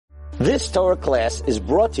This Torah class is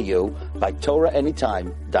brought to you by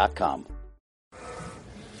TorahAnytime.com.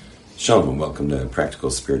 Shalom and welcome to Practical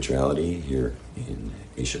Spirituality here in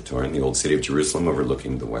Aish HaTorah in the Old City of Jerusalem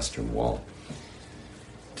overlooking the Western Wall.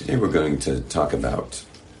 Today we're going to talk about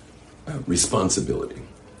responsibility.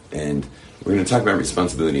 And we're going to talk about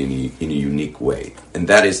responsibility in a unique way. And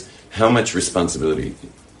that is, how much responsibility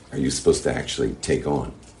are you supposed to actually take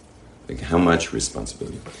on? Like, how much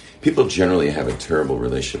responsibility? People generally have a terrible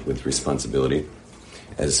relationship with responsibility.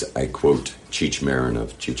 As I quote Cheech Marin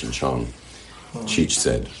of Cheech and Chong, Cheech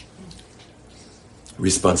said,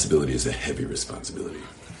 "Responsibility is a heavy responsibility."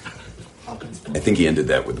 I think he ended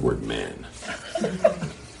that with the word man.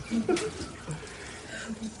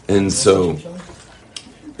 So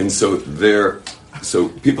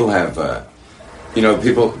people have,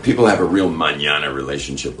 people have a real mañana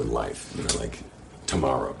relationship with life. Like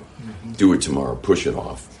tomorrow, do it tomorrow, push it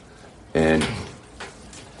off, and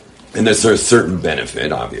there's a certain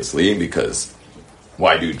benefit, obviously, because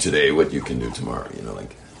why do today what you can do tomorrow?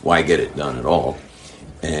 Like why get it done at all?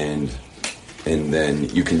 And then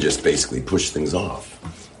you can just basically push things off,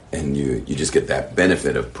 and you just get that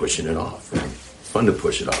benefit of pushing it off. Right? It's fun to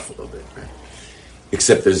push it off a little bit, right?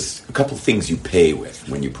 Except there's a couple things you pay with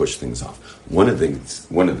when you push things off. One of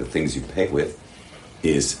the things you pay with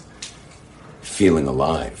is feeling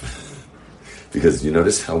alive. Because you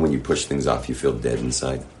notice how when you push things off, you feel dead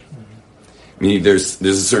inside? I mean, there's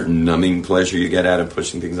a certain numbing pleasure you get out of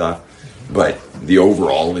pushing things off, but the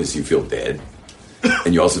overall is you feel dead,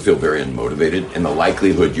 and you also feel very unmotivated, and the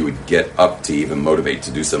likelihood you would get up to even motivate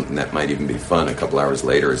to do something that might even be fun a couple hours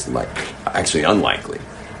later is like actually unlikely.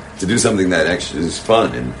 To do something that actually is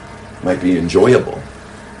fun and might be enjoyable,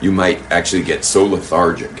 you might actually get so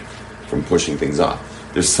lethargic from pushing things off.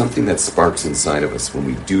 There's something that sparks inside of us when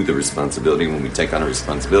we do the responsibility, when we take on a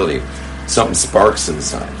responsibility, something sparks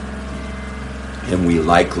inside. And we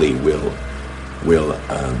likely will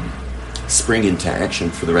spring into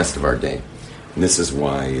action for the rest of our day. And this is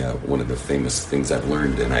why one of the famous things I've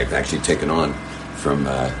learned, and I've actually taken on from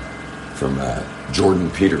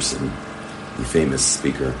Jordan Peterson, the famous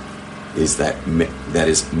speaker, is that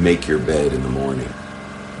is make your bed in the morning.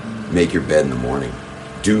 Make your bed in the morning.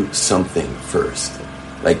 Do something first.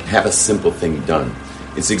 Like, have a simple thing done.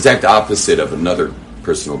 It's the exact opposite of another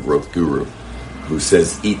personal growth guru who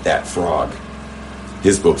says, eat that frog.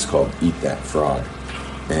 His book's called Eat That Frog.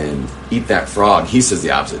 And Eat That Frog, he says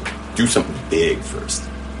the opposite. Do something big first.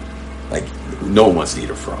 Like, no one wants to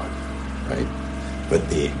eat a frog, right? But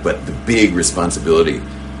the big responsibility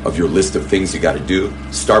of your list of things you got to do,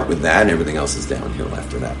 start with that, and everything else is downhill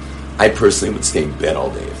after that. I personally would stay in bed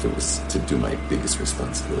all day if it was to do my biggest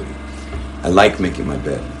responsibility. I like making my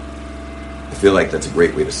bed. I feel like that's a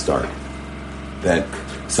great way to start. That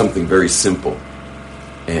something very simple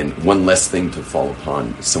and one less thing to fall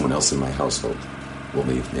upon someone else in my household, we'll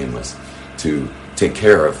leave nameless, to take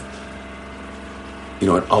care of. You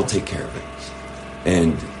know what, I'll take care of it.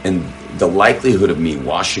 And the likelihood of me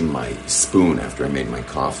washing my spoon after I made my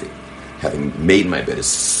coffee, having made my bed, is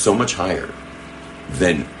so much higher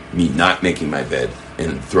than me not making my bed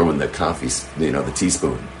and throwing the coffee, the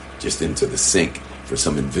teaspoon just into the sink for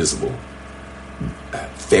some invisible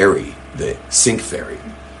fairy, the sink fairy,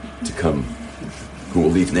 to come, who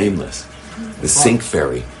will leave nameless, the sink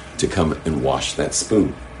fairy to come and wash that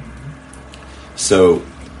spoon. So,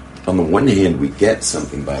 on the one hand, we get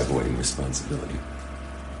something by avoiding responsibility.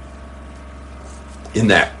 In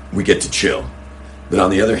that, we get to chill. But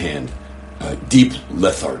on the other hand, deep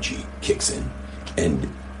lethargy kicks in, and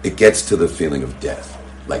it gets to the feeling of death,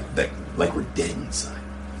 like we're dead inside.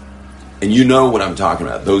 And you know what I'm talking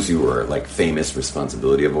about. Those who are like famous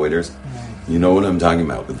responsibility avoiders, you know what I'm talking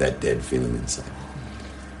about with that dead feeling inside.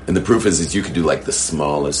 And the proof is you could do like the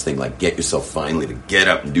smallest thing, like get yourself finally to get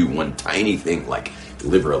up and do one tiny thing, like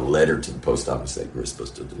deliver a letter to the post office that you were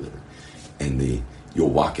supposed to deliver. And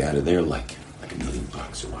you'll walk out of there like $1 million.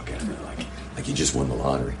 You'll walk out of there like you just won the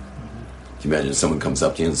lottery. Can you imagine if someone comes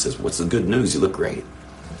up to you and says, "What's the good news? You look great."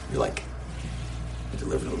 You're like, "I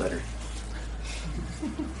delivered a letter."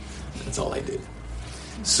 That's all I did.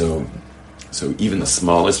 So even the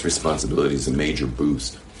smallest responsibility is a major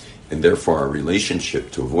boost. And therefore our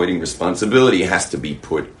relationship to avoiding responsibility has to be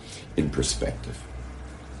put in perspective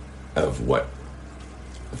of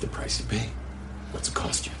the price you pay. What's it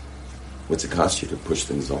cost you? What's it cost you to push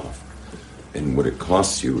things off? And what it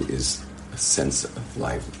costs you is a sense of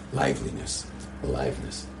liveliness,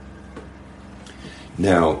 aliveness.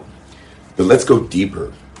 Now, but let's go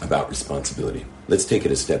deeper about responsibility. Let's take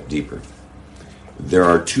it a step deeper. There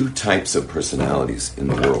are two types of personalities in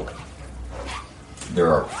the world.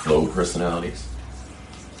 There are flow personalities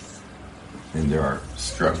and there are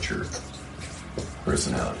structured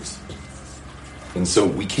personalities. And so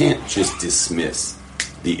we can't just dismiss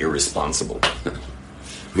the irresponsible.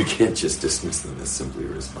 We can't just dismiss them as simply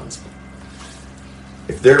irresponsible.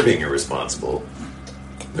 If they're being irresponsible,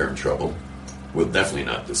 they're in trouble. We'll definitely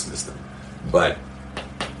not dismiss them. But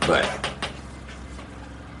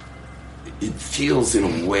it feels in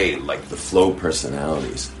a way like the flow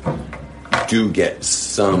personalities do get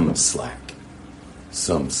some slack.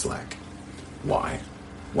 Some slack. Why?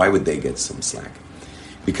 Why would they get some slack?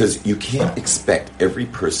 Because you can't expect every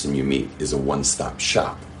person you meet is a one-stop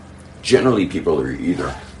shop. Generally, people are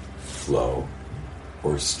either flow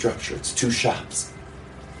or structure. It's two shops.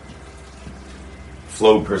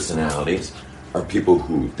 Flow personalities are people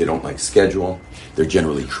who, they don't like schedule. They're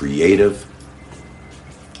generally creative.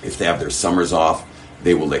 If they have their summers off,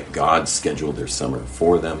 they will let God schedule their summer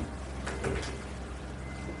for them.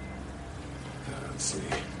 Let's see.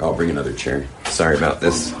 I'll bring another chair. Sorry about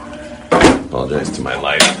this. Apologize to my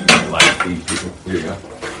live feed people. Here you go.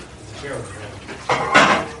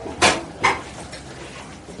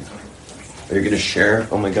 Are you going to share?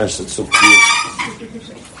 Oh my gosh, that's so cute.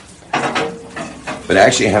 But I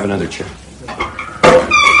actually have another chair.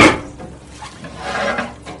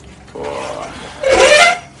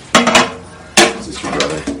 Is this your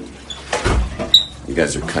brother? You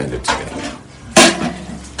guys are kind of together.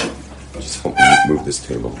 Just help me move this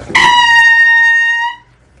table. I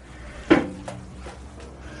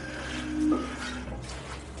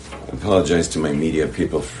apologize to my media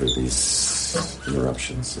people for these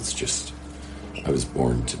interruptions. It's just, I was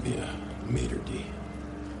born to be a maitre d'.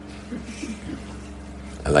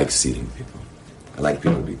 I like seating people. I like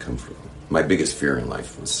people to be comfortable. My biggest fear in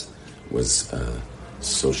life was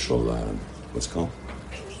social, what's it called?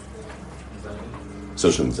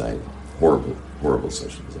 Social anxiety. Horrible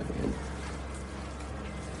social anxiety. And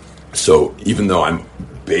so even though I'm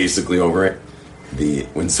basically over it,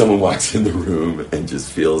 when someone walks in the room and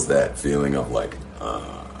just feels that feeling of like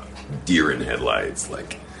deer in headlights,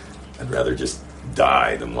 like I'd rather just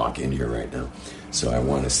die than walk in here right now. So I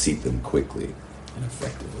want to seat them quickly and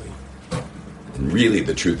effectively. And really,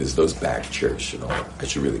 the truth is, those back chairs I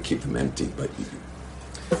should really keep them empty, but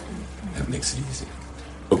that makes it easy.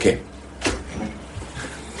 Okay.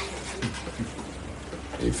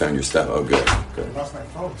 You found your stuff? Oh, good. I lost my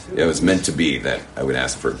phone, too. Yeah, it was meant to be that I would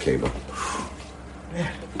ask for a cable.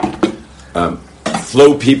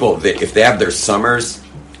 Flow people, if they have their summers,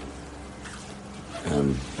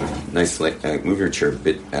 nicely, move your chair a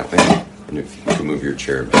bit that way. And if you can move your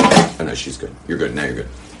chair a bit. Oh, no, she's good. You're good. Now you're good.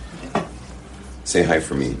 Say hi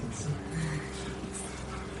for me.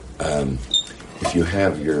 If you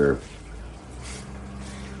have your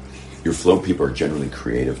flow people are generally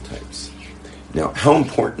creative types. Now, how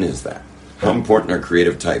important is that? How important are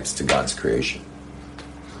creative types to God's creation?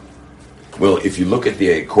 Well, if you look at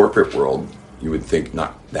the corporate world, you would think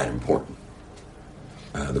not that important.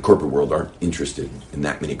 The corporate world aren't interested in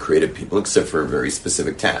that many creative people, except for very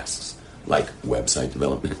specific tasks, like website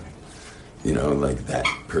development. Like that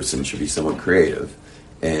person should be somewhat creative.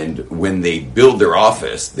 And when they build their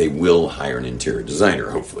office, they will hire an interior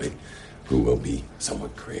designer, hopefully, who will be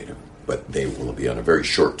somewhat creative. But they will be on a very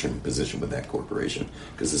short-term position with that corporation,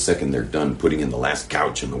 because the second they're done putting in the last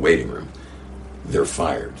couch in the waiting room, they're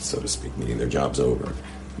fired, so to speak, meaning their job's over.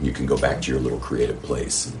 And you can go back to your little creative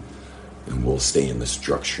place, and we'll stay in the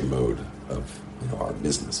structure mode of our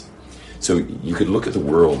business. So you could look at the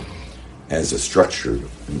world as a structured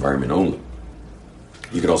environment only.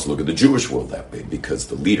 You could also look at the Jewish world that way, because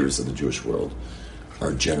the leaders of the Jewish world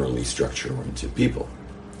are generally structure-oriented people.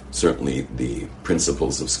 Certainly the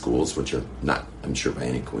principals of schools, which are not, I'm sure by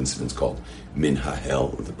any coincidence, called Min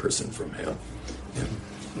HaHel, the person from hell. Yeah.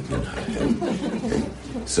 Min HaHel. Okay.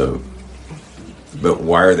 So, but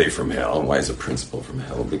why are they from hell? Why is a principal from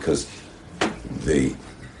hell? Because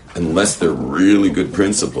unless they're really good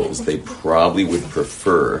principals, they probably would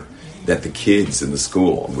prefer that the kids in the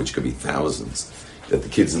school, which could be thousands, that the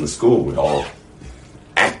kids in the school would all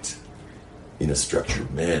act in a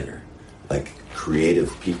structured manner. Like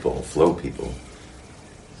creative people, flow people,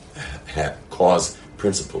 cause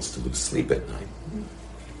principals to lose sleep at night.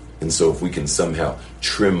 And so if we can somehow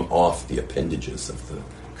trim off the appendages of the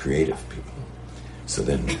creative people, so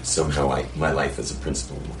then somehow my life as a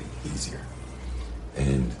principal will be easier.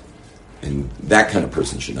 And that kind of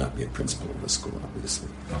person should not be a principal in the school, obviously.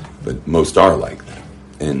 But most are like that.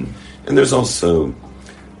 And there's also,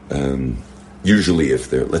 usually if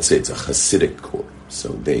they're, let's say it's a Hasidic court, so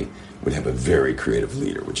they would have a very creative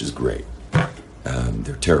leader, which is great.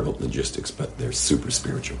 They're terrible at logistics, but they're super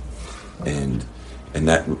spiritual. And And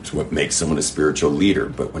that's what makes someone a spiritual leader.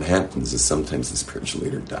 But what happens is sometimes the spiritual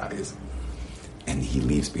leader dies, and he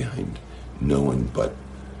leaves behind no one but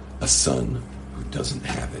a son who doesn't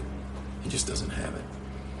have it. He just doesn't have it.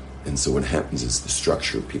 And so what happens is the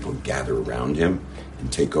structure of people gather around him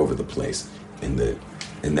and take over the place. And the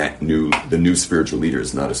new spiritual leader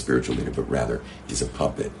is not a spiritual leader, but rather he's a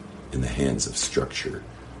puppet in the hands of structure,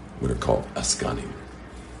 what are called askanim,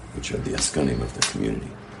 which are the askanim of the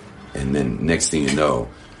community. And then next thing you know,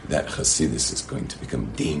 that Hasidus is going to become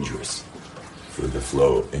dangerous for the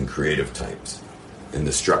flow and creative types. In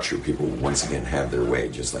the structure, people once again have their way,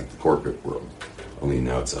 just like the corporate world. Only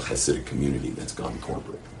now it's a Hasidic community that's gone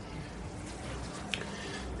corporate.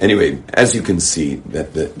 Anyway, as you can see,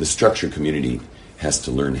 that the structure community has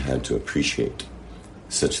to learn how to appreciate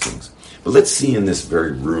such things. But let's see in this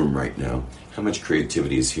very room right now how much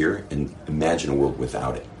creativity is here, and imagine a world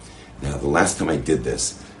without it. Now, the last time I did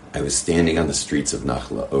this, I was standing on the streets of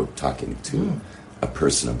Nachlaot talking to a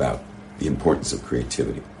person about the importance of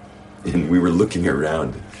creativity. And we were looking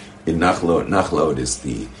around in Nachlaot. Nachlaot is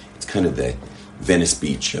it's kind of the Venice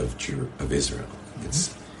Beach of Israel.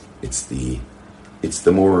 It's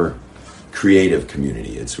the more creative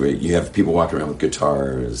community. It's where you have people walking around with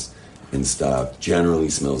guitars and stuff. Generally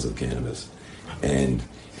smells of cannabis, and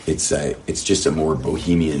it's just a more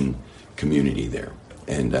bohemian community there.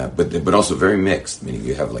 And but also very mixed. Meaning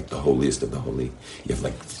you have like the holiest of the holy. You have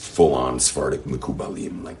like full on Sephardic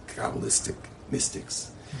Mekubalim, like Kabbalistic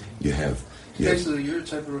mystics. You have basically your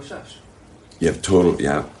type of Rosh. You have total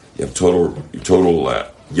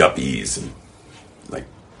yuppies and like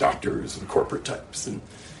doctors and corporate types and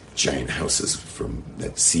giant houses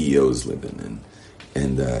that CEOs live in,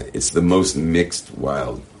 and it's the most mixed,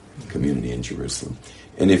 wild community in Jerusalem.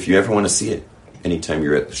 And if you ever want to see it, anytime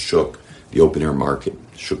you're at the Shuk, the open air market,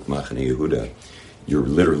 Shuk Machane Yehuda, you're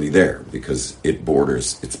literally there because it's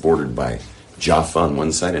bordered by Jaffa on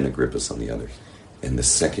one side and Agrippus on the other. And the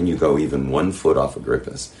second you go even 1 foot off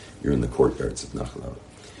Agrippus, you're in the courtyards of Nachlaot.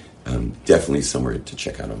 Definitely somewhere to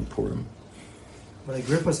check out on Purim. But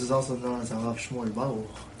Agrippus is also known as Alav Shmuel Baruch.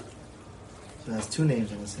 So it has 2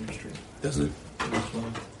 names on the same street. Doesn't it?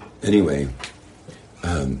 Anyway,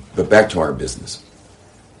 but back to our business.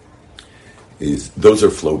 Those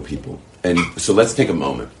are flow people. And so let's take a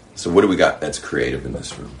moment. So what do we got that's creative in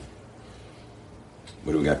this room?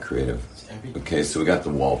 What do we got creative? Okay, so we got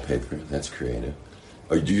the wallpaper. That's creative.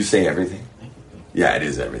 Or do you say everything? Yeah, it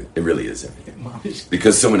is everything. It really is everything.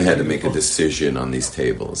 Because someone had to make a decision on these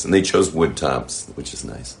tables. And they chose wood tops, which is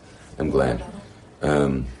nice. I'm glad.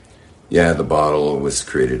 Yeah, the bottle was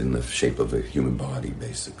created in the shape of a human body,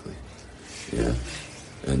 basically. Yeah.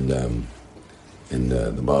 And the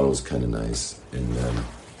bottle is kind of nice. And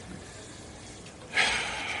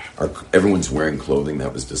everyone's wearing clothing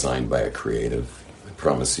that was designed by a creative. I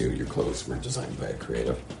promise you, your clothes were designed by a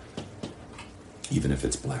creative. Even if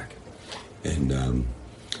it's black. And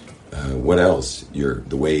what else?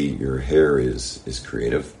 The way your hair is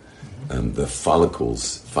creative. The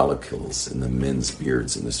follicles in the men's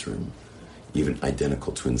beards in this room. Even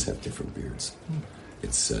identical twins have different beards.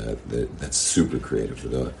 It's that's super creative.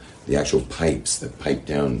 The actual pipes that pipe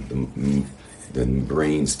down the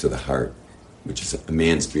brains to the heart, which is a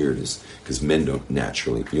man's beard, is because men don't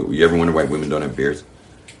naturally. You ever wonder why women don't have beards?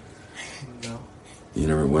 No. You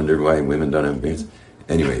never wondered why women don't have beards?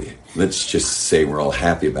 Anyway, let's just say we're all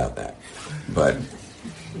happy about that. But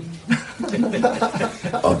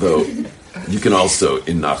although you can also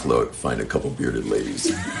in Nachlaot find a couple bearded ladies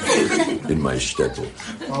in my shtetl.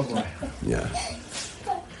 Oh boy. Yeah.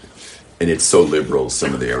 And it's so liberal,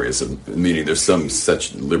 some of the areas, meaning there's some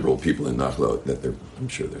such liberal people in Nachlaot that I'm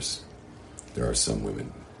sure there are some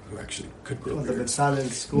women who actually could grow beards.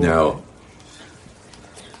 Now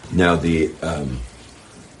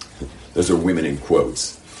those are women in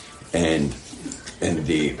quotes, and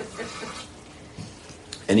the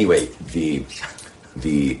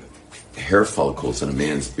hair follicles in a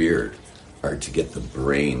man's beard are to get the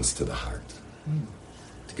brains to the heart.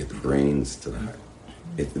 To get the brains to the heart.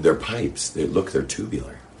 They're pipes. They're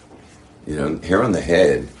tubular. Hair on the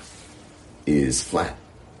head is flat.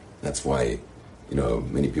 That's why,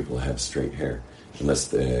 many people have straight hair, unless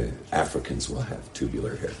the Africans will have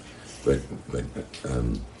tubular hair. But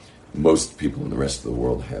most people in the rest of the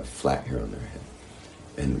world have flat hair on their head.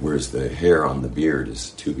 And whereas the hair on the beard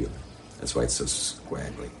is tubular. That's why it's so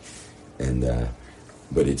squaggly. And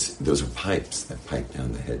but those are pipes that pipe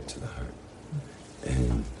down the head to the heart.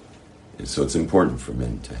 And so it's important for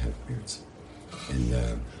men to have beards.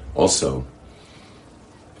 And also,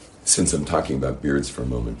 since I'm talking about beards for a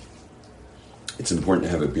moment, it's important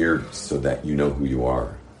to have a beard so that you know who you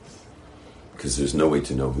are. because there's no way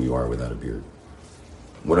to know who you are without a beard.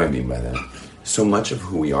 What do I mean by that? So much of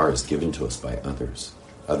who we are is given to us by others.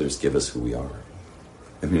 Others give us who we are.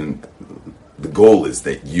 I mean, the goal is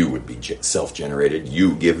that you would be self-generated.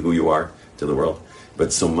 You give who you are to the world.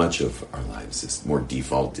 But so much of our lives is more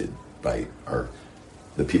defaulted by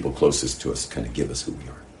the people closest to us kind of give us who we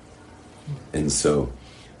are. And so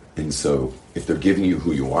if they're giving you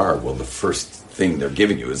who you are, well, the first thing they're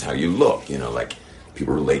giving you is how you look. You know, like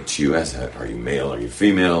people relate to you as, are you male, are you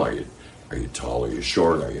female, are you tall, are you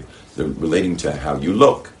short, they're relating to how you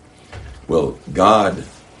look. Well, God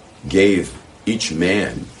gave each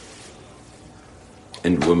man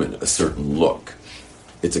and woman a certain look.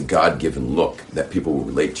 It's a God-given look that people will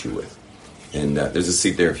relate to you with. And there's a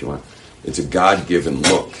seat there if you want. It's a God-given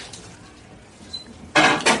look.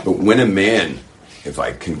 But when a man, if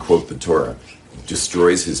I can quote the Torah,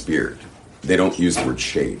 destroys his beard, they don't use the word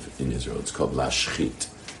shave in Israel. It's called lashchit.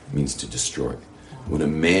 It means to destroy. When a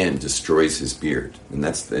man destroys his beard, and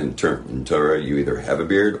that's the term. In Torah, you either have a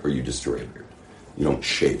beard or you destroy a beard. You don't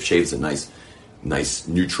shave. Shave's a nice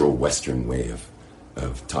neutral Western way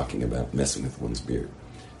of talking about messing with one's beard.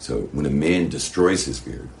 So when a man destroys his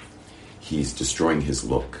beard, he's destroying his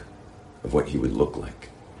look of what he would look like.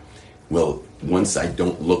 Well, once I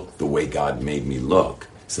don't look the way God made me look,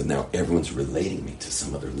 so now everyone's relating me to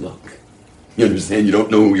some other look. You understand? You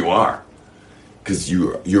don't know who you are. Because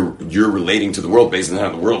you're relating to the world based on how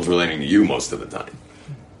the world's relating to you most of the time.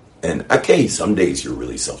 And okay, some days you're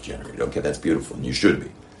really self-generated. Okay, that's beautiful, and you should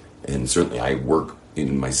be. And certainly I work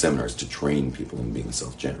in my seminars to train people in being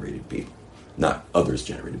self-generated people. Not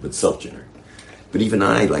others-generated, but self-generated. But even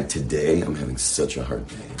I, like today, I'm having such a hard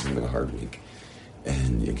day. I'm having a hard week.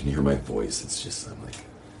 And you can hear my voice. It's just,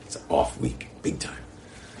 it's an off week, big time.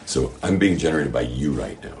 So I'm being generated by you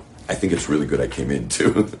right now. I think it's really good I came in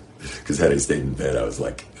too. Because had I stayed in bed, I was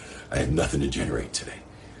like, I have nothing to generate today.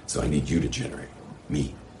 So I need you to generate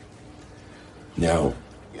me. Now,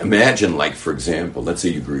 imagine, like, for example, let's say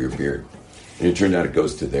you grew your beard. And it turned out it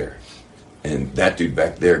goes to there. And that dude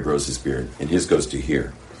back there grows his beard. And his goes to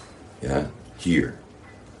here. Yeah? Here.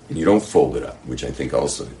 And you don't fold it up, which I think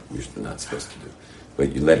also you're not supposed to do.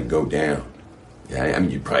 But you let it go down. Yeah? I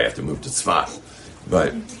mean, you probably have to move to Tzfat.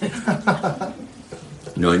 But...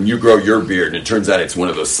 You know, and you grow your beard, and it turns out it's one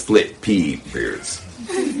of those split pea beards.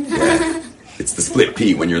 Yeah. It's the split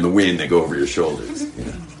pea. When you're in the wind, they go over your shoulders. You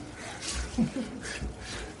know?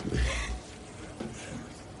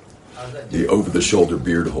 The over-the-shoulder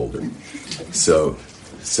beard holder. So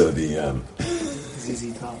the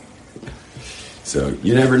ZZ Top. So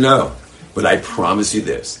you never know. But I promise you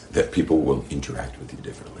this, that people will interact with you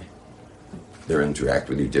differently. They'll interact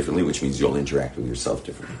with you differently, which means you'll interact with yourself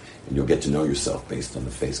differently. And you'll get to know yourself based on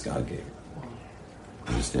the face God gave you.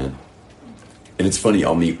 Understand? And it's funny,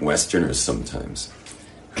 I'll meet Westerners sometimes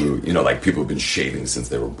who, you know, like people who've been shaving since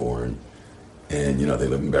they were born. And, you know, they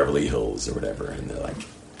live in Beverly Hills or whatever. And they're like,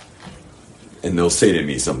 and they'll say to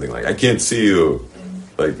me something like, I can't see you.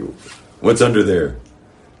 Like, what's under there?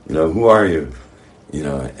 You know, who are you? You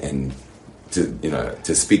know, and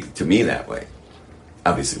to speak to me that way.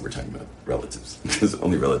 Obviously, we're talking about relatives, because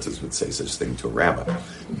only relatives would say such a thing to a rabbi.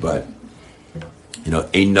 But, you know,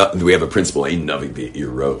 we have a principle, ain't Navi be your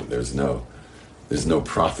road. There's no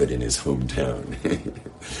prophet in his hometown.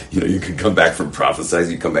 You know, you can come back from prophesizing,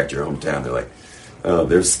 you come back to your hometown, they're like, oh,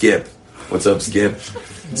 there's Skip. What's up, Skip?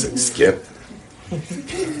 It's like, Skip?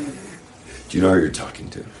 Do you know who you're talking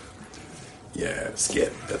to? Yeah,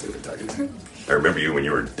 Skip, that's who we're talking to. I remember you when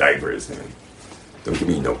you were diapers, man. Don't give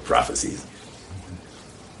me no prophecies.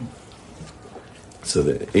 So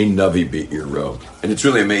the Ein Navi beat your robe. And it's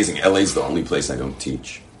really amazing. LA's the only place I don't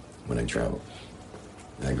teach when I travel.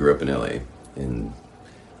 I grew up in LA, and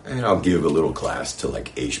I'll give a little class to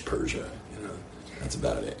like Aish Persia. You know, that's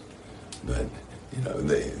about it. But you know,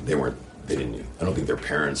 they didn't. I don't think their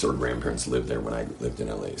parents or grandparents lived there when I lived in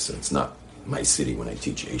LA. So it's not my city when I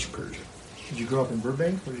teach Aish Persia. Did you grow up in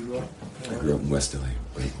Burbank? Or did you grow up? I grew up in West LA.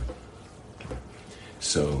 Brentwood.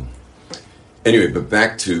 So anyway, but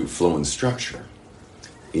back to flow and structure.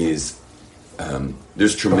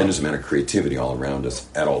 There's tremendous amount of creativity all around us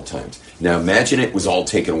at all times. Now imagine it was all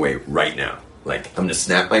taken away right now. Like, I'm going to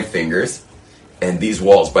snap my fingers, and these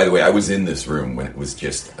walls, by the way, I was in this room when it was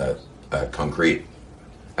just concrete.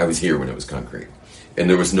 I was here when it was concrete. And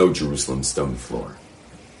there was no Jerusalem stone floor.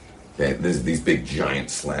 Okay? These big giant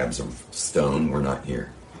slabs of stone were not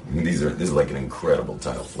here. I mean, this is like an incredible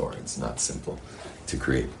tile floor. It's not simple to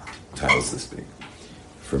create tiles this big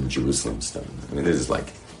from Jerusalem stone. I mean, this is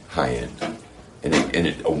like high end, and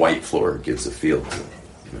a white floor gives a feel to it,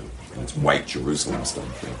 you know, and it's white Jerusalem stone.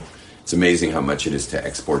 It's amazing how much it is to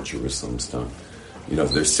export Jerusalem stone. You know,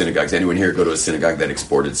 there's synagogues. Anyone here go to a synagogue that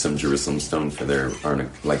exported some Jerusalem stone for their,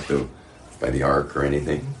 by the Ark or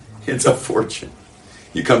anything? It's a fortune.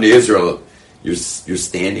 You come to Israel, you're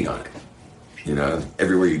standing on it. You know,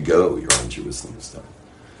 everywhere you go, you're on Jerusalem stone.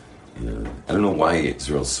 You know, I don't know why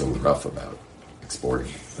Israel's so rough about exporting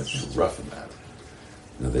it, but they're rough about it.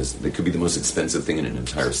 You know, there could be the most expensive thing in an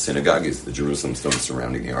entire synagogue is the Jerusalem stone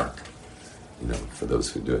surrounding the Ark. You know, for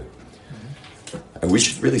those who do it. And we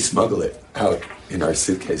should really smuggle it out in our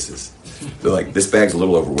suitcases. They're like, this bag's a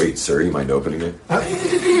little overweight, sir. You mind opening it?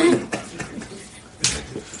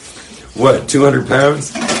 What, 200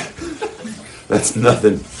 pounds? That's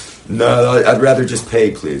nothing. No, I'd rather just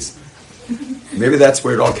pay, please. Maybe that's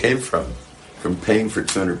where it all came from paying for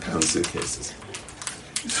 200-pound suitcases.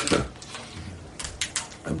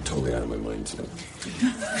 I'm totally out of my mind too.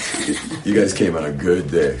 You guys came on a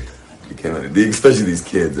good day. You came on, especially these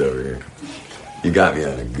kids over here. You got me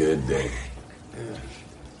on a good day. Yeah.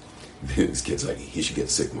 This kid's like, he should get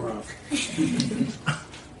sick more often.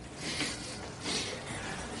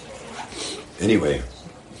 Anyway,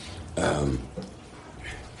 but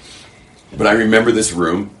I remember this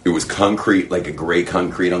room. It was concrete, like a gray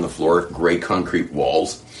concrete on the floor, gray concrete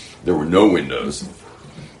walls. There were no windows.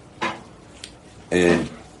 And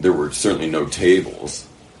there were certainly no tables.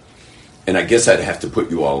 And I guess I'd have to put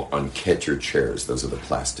you all on Ketcher chairs. Those are the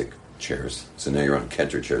plastic chairs. So now you're on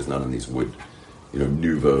Ketcher chairs, not on these wood,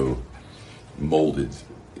 Nouveau molded,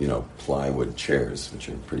 plywood chairs, which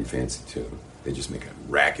are pretty fancy too. They just make a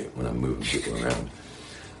racket when I'm moving people around.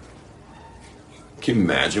 Can you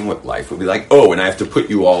imagine what life would be like? Oh, and I have to put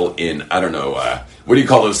you all in, I don't know, what do you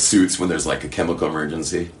call those suits when there's like a chemical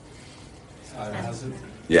emergency?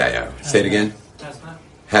 Yeah. Say it again.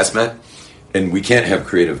 Hazmat. And we can't have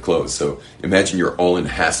creative clothes, so imagine you're all in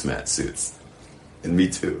hazmat suits. And me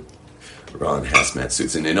too. We're all in hazmat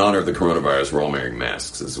suits. And in honor of the coronavirus, we're all wearing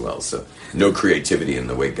masks as well. So no creativity in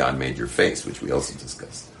the way God made your face, which we also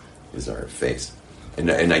discussed, is our face.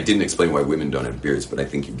 And I didn't explain why women don't have beards, but I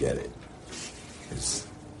think you get it.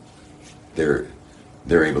 They're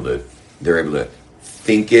able to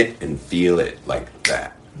think it and feel it like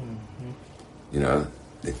that. Mm-hmm.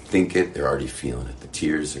 They think it, they're already feeling it. The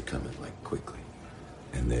tears are coming like quickly,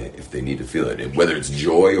 and if they need to feel it, and whether it's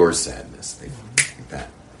joy or sadness, they think that.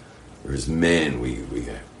 Whereas men, we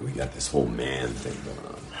got this whole man thing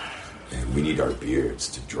going on, and we need our beards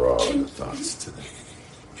to draw the thoughts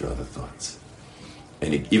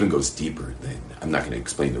And it even goes deeper. I'm not going to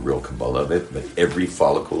explain the real Kabbalah of it, but every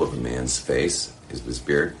follicle of a man's face is this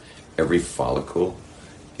beard. Every follicle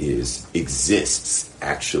exists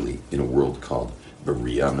actually in a world called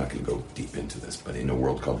Berea. I'm not going to go deep into this, but in a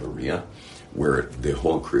world called Berea, where the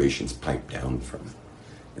whole creation's piped down from it.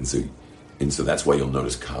 And so that's why you'll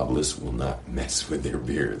notice Kabbalists will not mess with their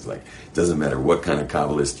beards. Like, it doesn't matter what kind of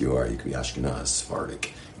Kabbalist you are. You could be Ashkenaz,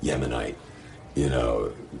 Sephardic, Yemenite,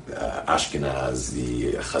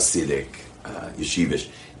 Ashkenazi, Hasidic, Yeshivish.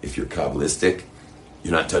 If you're Kabbalistic,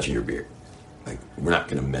 you're not touching your beard. Like, we're not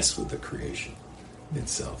going to mess with the creation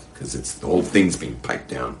itself, because the whole thing's being piped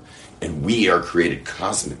down, and we are created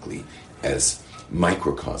cosmically as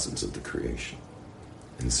microcosms of the creation,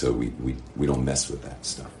 and so we don't mess with that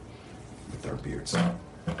stuff with our beards.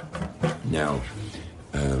 Now,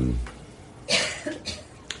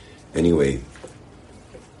 anyway,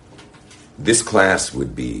 this world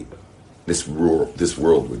would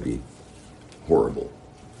be horrible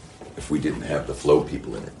if we didn't have the flow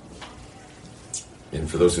people in it. And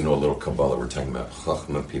for those who know a little Kabbalah, we're talking about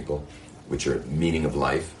Chachma people, which are meaning of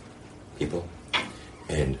life people,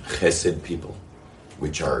 and Chesed people,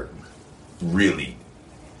 which are really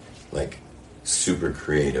like super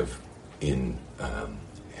creative in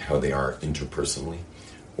how they are interpersonally,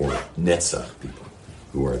 or Netzach people,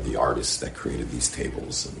 who are the artists that created these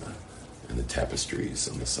tables and the tapestries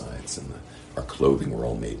on the sides, and our clothing were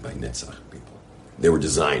all made by Netzach people. They were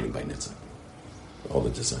designed by Netzach people, all the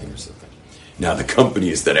designers of them. Now, the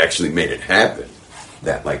companies that actually made it happen,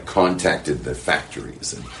 that like contacted the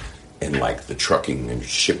factories and like the trucking and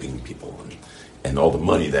shipping people and all the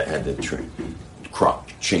money that had to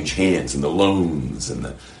change hands, and the loans and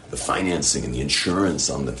the financing and the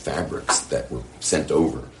insurance on the fabrics that were sent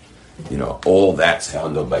over, all that's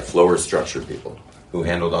handled by flow structure people. Who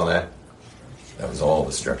handled all that? That was all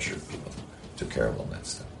the structure people took care of all that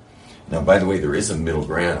stuff. Now, by the way, there is a middle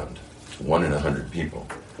ground, 1 in 100 people.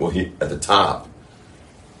 Well, at the top,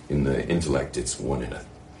 in the intellect, it's 1 in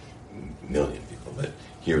 1,000,000 people, but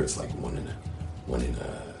here it's like 1 in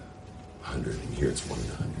 100, and here it's 1 in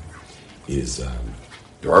 100.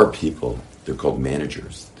 There are people, they're called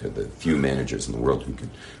managers. They're the few managers in the world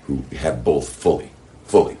who have both fully,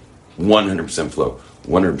 100% flow,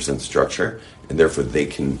 100% structure, and therefore they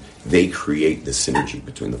create the synergy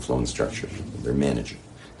between the flow and structure. They're managing.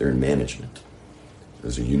 They're in management.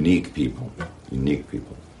 Those are unique people.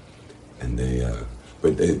 And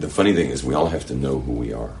but the funny thing is we all have to know who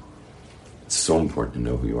we are. It's so important to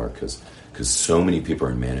know who you are because so many people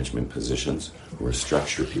are in management positions who are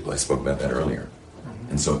structure people. I spoke about that earlier.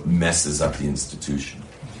 And so it messes up the institution.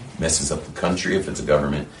 Messes up the country if it's a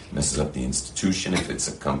government, messes up the institution if it's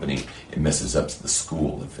a company, it messes up the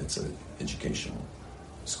school if it's an educational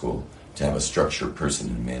school. To have a structured person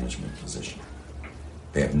in a management position.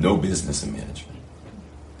 They have no business in management.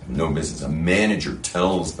 They have no business. A manager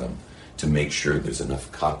tells them to make sure there's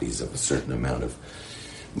enough copies of a certain amount of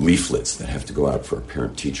leaflets that have to go out for a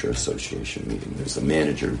parent-teacher association meeting. There's a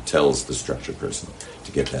manager who tells the structure person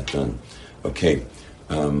to get that done. Okay,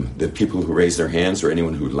 the people who raise their hands, or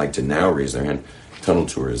anyone who would like to now raise their hand, tunnel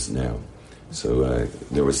tour is now. So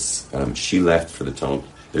there was, she left for the tunnel.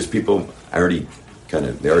 There's people, they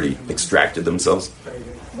already extracted themselves.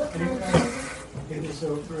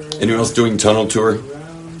 Anyone else doing tunnel tour?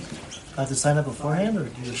 I have to sign up beforehand, or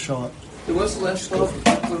do you just show up? What's the last one?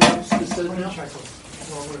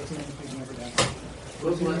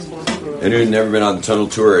 Anyone who's never been on the tunnel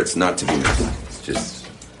tour, it's not to be missed. It's just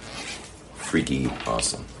freaky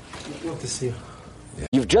awesome. Love to see you.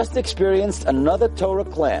 You've just experienced another Torah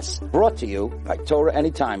class brought to you by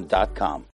TorahAnytime.com.